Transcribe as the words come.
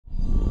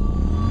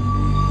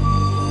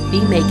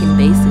Beat Making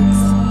Basics.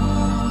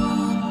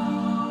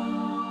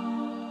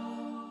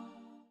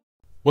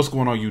 What's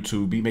going on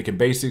YouTube? Beat Making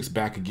Basics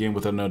back again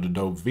with another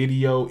dope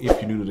video.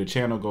 If you're new to the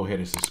channel, go ahead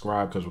and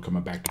subscribe because we're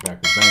coming back to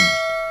back with bangers.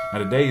 Now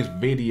today's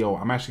video,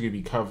 I'm actually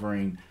going to be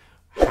covering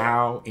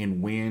how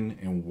and when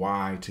and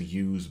why to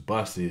use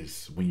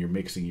buses when you're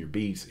mixing your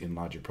beats in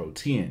Logic Pro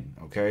 10.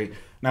 Okay,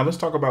 now let's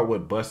talk about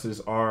what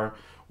buses are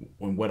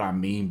and what I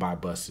mean by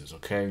buses.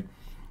 Okay,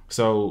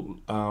 so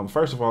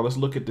first of all, let's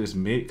look at this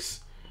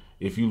mix.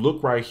 If you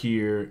look right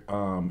here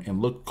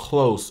and look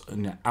close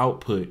in the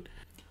output,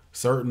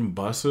 certain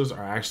buses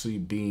are actually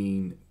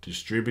being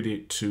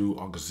distributed to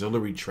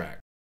auxiliary track.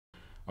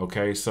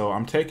 Okay, so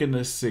I'm taking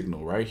this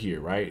signal right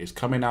here, right? It's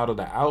coming out of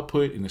the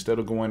output, and instead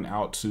of going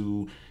out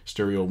to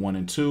stereo 1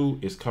 and 2,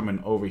 it's coming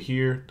over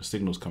here. The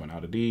signal's coming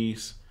out of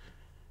these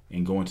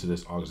and going to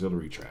this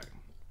auxiliary track.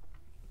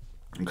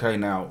 Okay,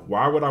 now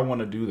why would I want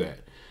to do that?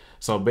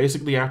 So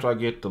basically, after I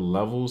get the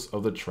levels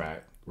of the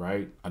track,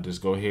 right, I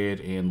just go ahead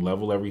and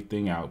level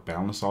everything out,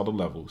 balance all the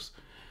levels.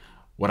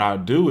 What I'll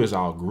do is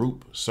I'll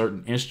group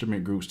certain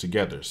instrument groups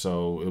together.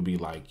 So it'll be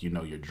like,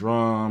 your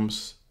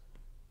drums,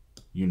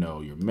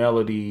 your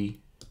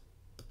melody,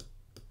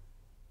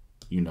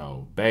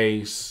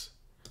 bass,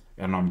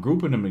 and I'm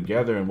grouping them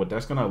together. And what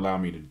that's going to allow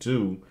me to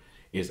do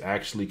is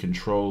actually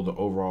control the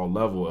overall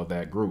level of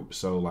that group.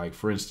 So like,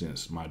 for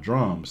instance, my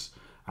drums,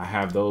 I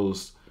have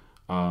those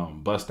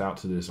bust out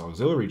to this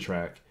auxiliary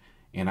track,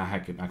 and I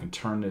can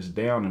turn this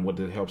down. And what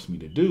that helps me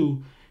to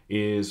do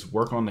is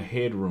work on the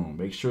headroom,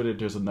 make sure that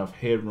there's enough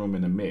headroom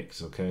in the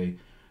mix, okay?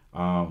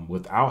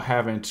 Without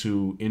having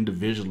to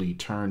individually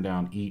turn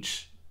down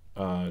each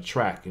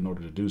track in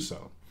order to do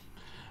so.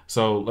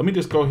 So let me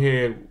just go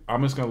ahead.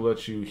 I'm just gonna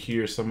let you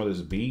hear some of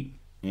this beat,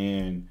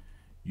 and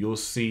you'll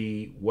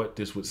see what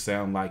this would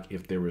sound like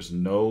if there was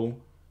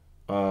no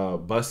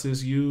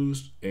buses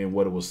used and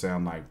what it will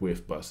sound like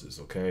with buses,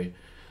 okay?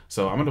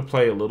 So I'm gonna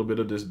play a little bit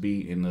of this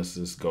beat and let's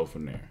just go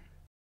from there.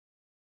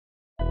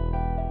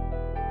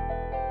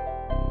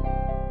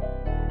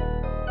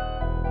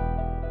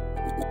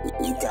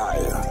 You got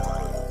it.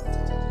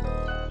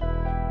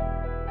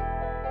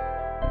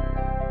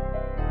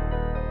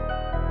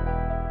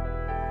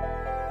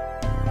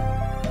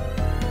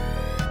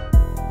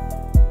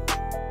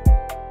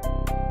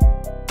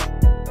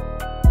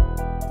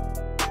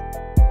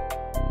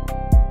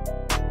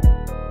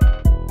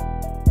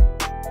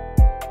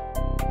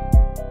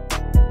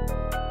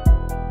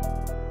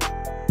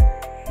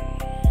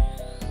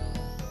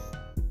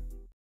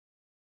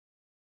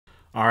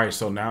 All right,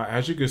 so now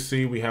as you can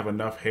see, we have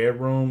enough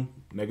headroom,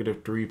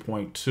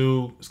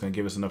 -3.2. It's gonna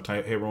give us enough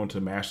headroom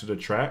to master the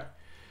track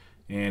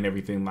and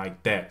everything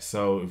like that.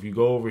 So if you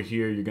go over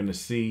here, you're gonna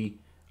see,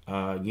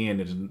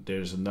 again,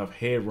 there's enough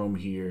headroom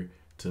here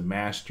to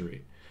master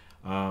it.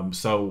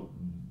 So,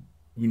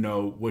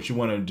 what you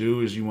wanna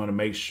do is you wanna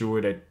make sure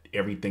that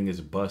everything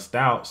is bussed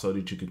out so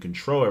that you can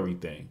control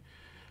everything.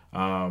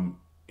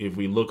 If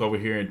we look over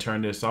here and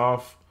turn this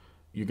off,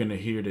 you're going to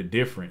hear the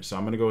difference. So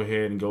I'm going to go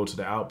ahead and go to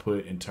the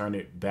output and turn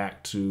it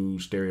back to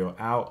stereo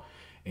out,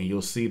 and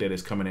you'll see that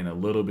it's coming in a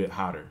little bit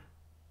hotter.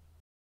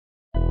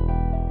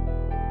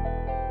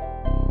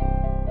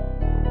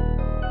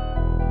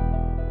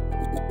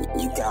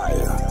 You got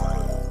it.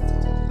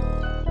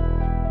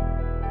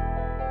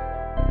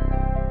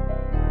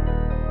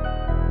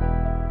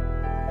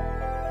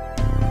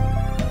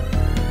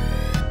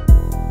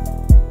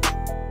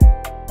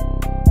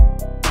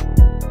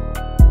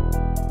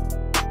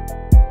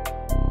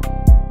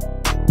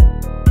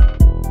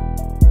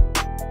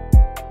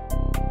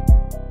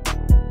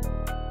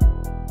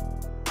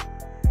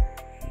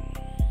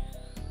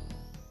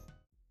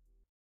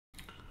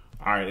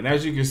 All right, and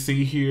as you can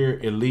see here,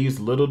 it leaves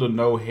little to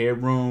no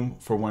headroom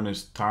for when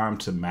it's time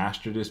to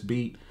master this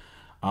beat.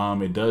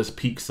 It does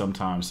peak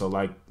sometimes. So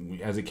like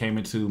as it came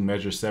into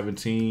measure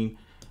 17,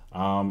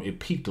 it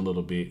peaked a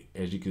little bit,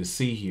 as you can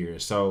see here.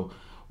 So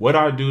what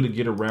I do to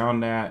get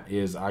around that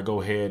is I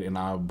go ahead and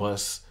I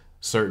bus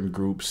certain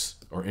groups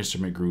or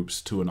instrument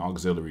groups to an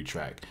auxiliary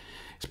track.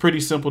 It's pretty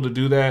simple to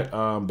do that.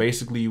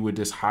 Basically, you would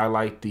just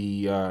highlight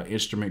the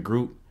instrument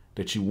group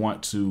that you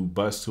want to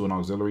bus to an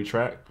auxiliary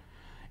track.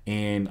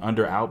 And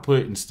under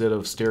output, instead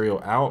of stereo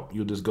out,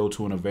 you'll just go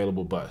to an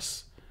available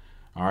bus.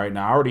 All right,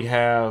 now I already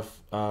have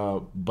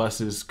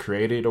buses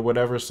created or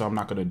whatever, so I'm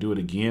not going to do it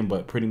again,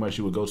 but pretty much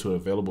you would go to an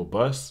available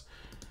bus.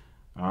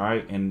 All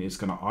right, and it's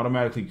going to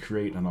automatically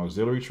create an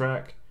auxiliary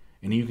track,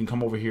 and then you can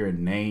come over here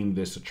and name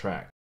this a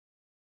track.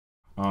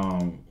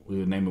 We'll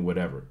name it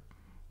whatever.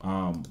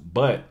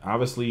 But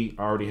obviously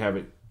I already have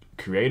it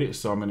created,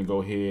 so I'm going to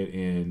go ahead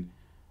and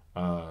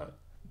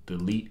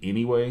delete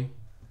anyway.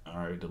 All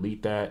right,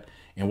 delete that.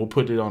 And we'll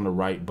put it on the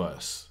right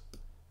bus,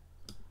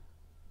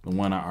 the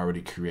one I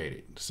already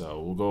created.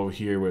 So we'll go over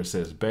here where it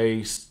says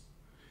bass.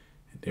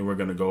 Then we're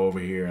going to go over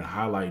here and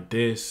highlight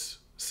this,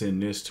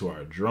 send this to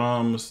our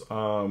drums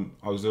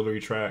auxiliary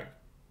track,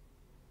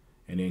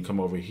 and then come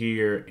over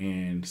here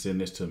and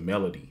send this to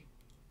melody.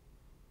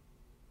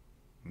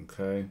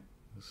 Okay,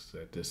 let's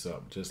set this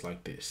up just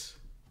like this.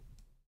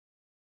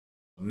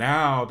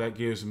 Now that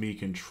gives me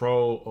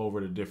control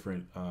over the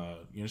different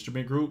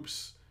instrument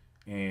groups,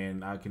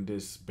 and I can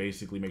just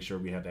basically make sure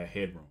we have that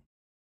headroom.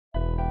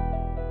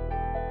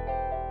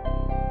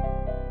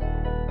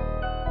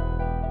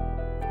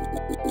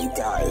 You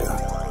got it.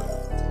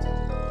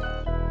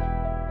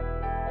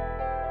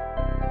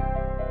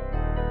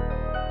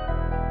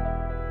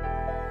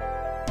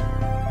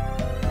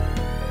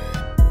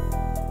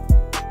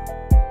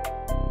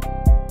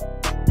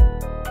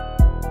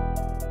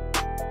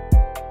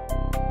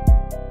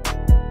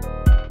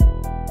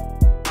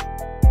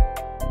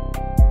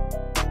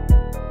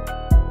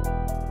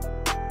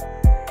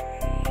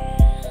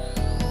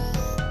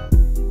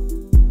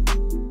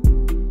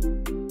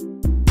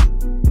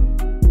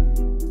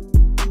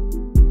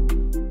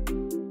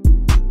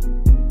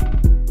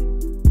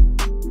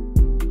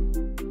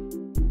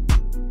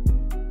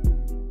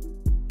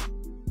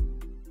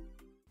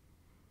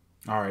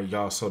 All right,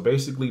 y'all. So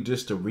basically,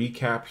 just to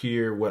recap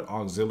here, what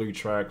auxiliary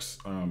tracks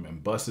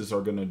and buses are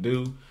going to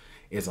do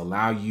is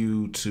allow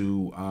you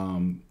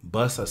to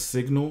bus a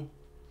signal,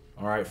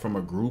 all right, from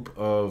a group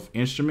of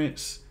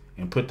instruments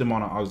and put them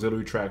on an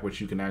auxiliary track,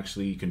 which you can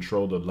actually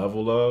control the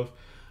level of.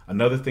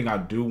 Another thing I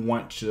do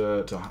want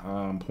to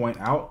point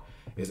out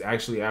is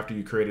actually after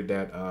you created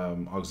that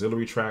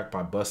auxiliary track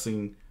by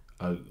busing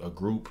a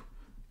group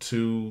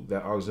to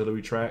that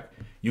auxiliary track,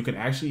 you can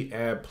actually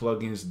add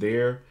plugins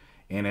there.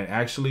 And it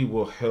actually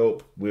will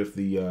help with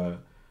the,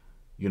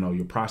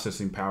 your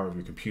processing power of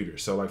your computer.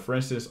 So like, for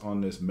instance,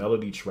 on this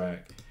melody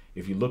track,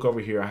 if you look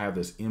over here, I have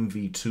this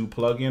MV2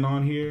 plugin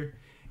on here.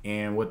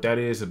 And what that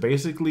is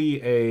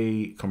basically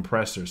a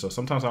compressor. So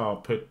sometimes I'll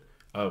put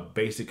a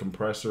basic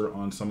compressor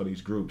on some of these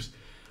groups.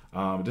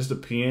 It just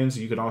depends.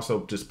 You can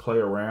also just play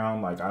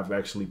around. Like I've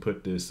actually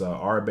put this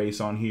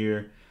R-bass on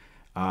here.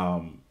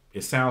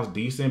 It sounds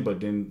decent,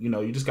 but then,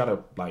 you just got to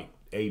like,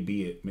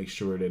 A/B it, make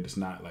sure that it's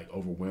not like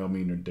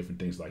overwhelming or different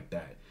things like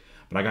that.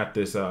 But I got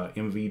this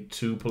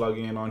MV2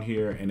 plugin on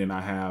here, and then I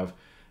have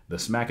the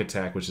Smack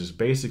Attack, which is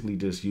basically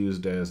just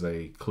used as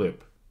a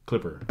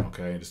clipper,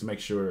 okay, just to make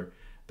sure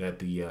that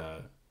the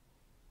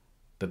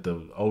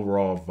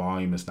overall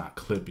volume is not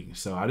clipping.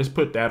 So I just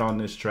put that on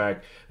this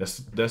track.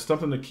 That's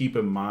something to keep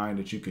in mind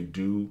that you could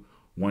do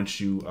once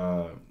you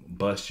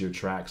bust your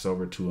tracks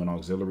over to an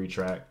auxiliary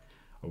track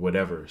or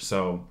whatever.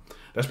 So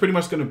that's pretty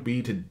much going to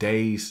be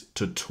today's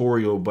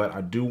tutorial, but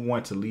I do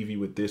want to leave you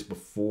with this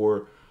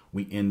before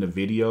we end the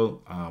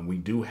video. We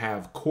do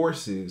have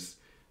courses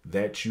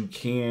that you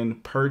can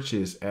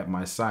purchase at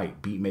my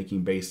site,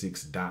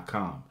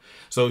 beatmakingbasics.com.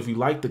 So if you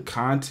like the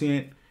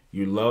content,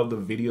 you love the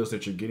videos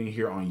that you're getting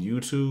here on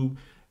YouTube,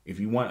 if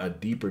you want a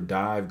deeper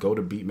dive, go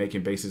to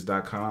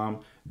beatmakingbasics.com,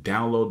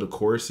 download the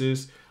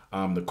courses.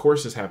 The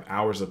courses have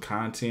hours of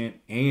content,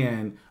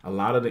 and a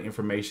lot of the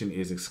information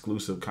is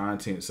exclusive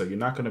content. So you're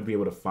not going to be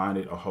able to find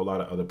it a whole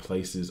lot of other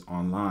places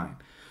online.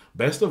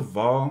 Best of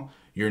all,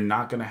 you're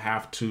not going to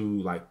have to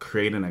like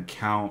create an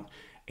account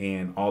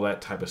and all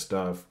that type of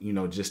stuff,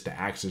 just to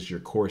access your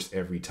course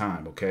every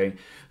time. Okay.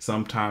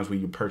 Sometimes when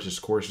you purchase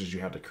courses, you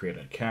have to create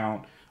an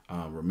account,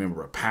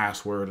 remember a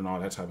password and all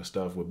that type of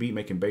stuff. With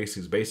Beatmaking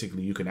Basics,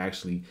 basically you can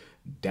actually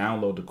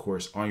download the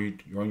course on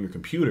your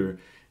computer.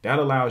 That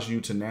allows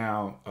you to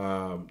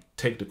now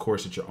take the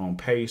course at your own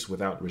pace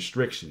without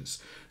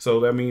restrictions. So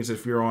that means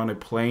if you're on a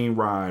plane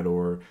ride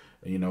or,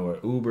 an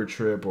Uber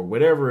trip or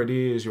whatever it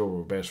is,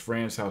 your best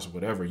friend's house or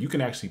whatever, you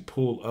can actually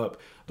pull up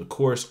the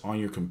course on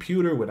your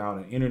computer without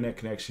an internet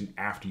connection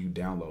after you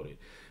download it.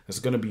 That's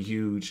going to be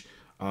huge.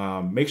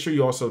 Make sure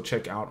you also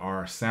check out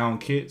our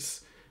sound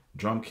kits,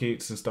 drum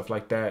kits and stuff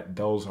like that.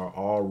 Those are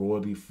all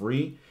royalty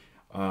free.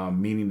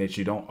 Meaning that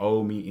you don't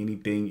owe me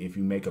anything if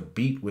you make a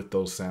beat with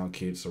those sound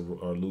kits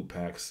or loop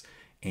packs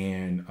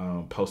and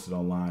post it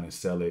online and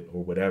sell it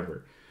or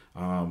whatever.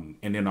 And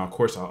then, of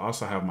course, I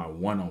also have my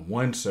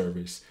one-on-one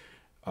service.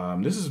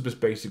 This is just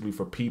basically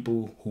for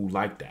people who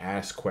like to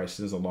ask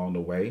questions along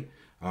the way.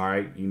 All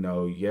right.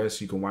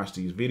 Yes, you can watch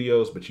these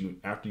videos, but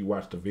after you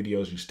watch the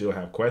videos, you still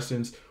have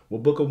questions.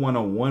 We'll book a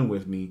one-on-one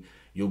with me.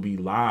 You'll be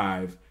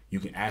live. You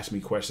can ask me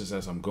questions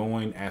as I'm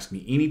going, ask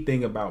me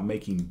anything about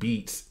making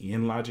beats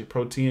in Logic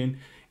Pro 10,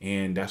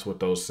 and that's what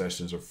those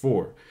sessions are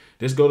for.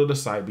 Just go to the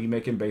site,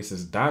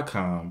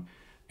 beatmakingbasics.com,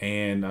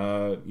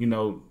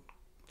 and,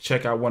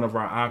 check out one of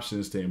our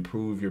options to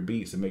improve your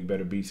beats and make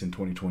better beats in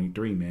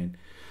 2023, man.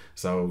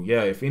 So,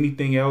 yeah, if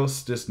anything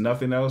else, just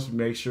nothing else,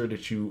 make sure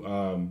that you,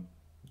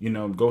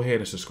 go ahead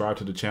and subscribe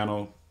to the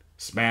channel.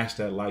 Smash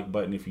that like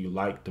button if you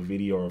liked the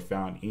video or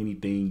found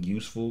anything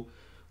useful.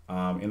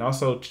 And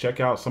also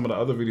check out some of the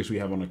other videos we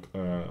have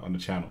on the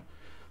channel.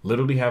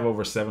 Literally have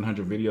over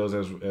 700 videos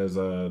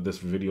as this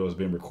video has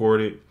been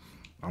recorded.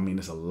 I mean,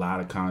 it's a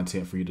lot of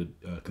content for you to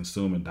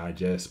consume and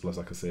digest. Plus,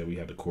 like I said, we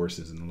have the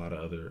courses and a lot of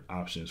other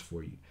options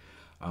for you.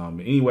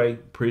 Anyway,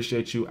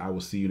 appreciate you. I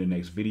will see you in the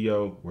next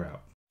video. We're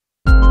out.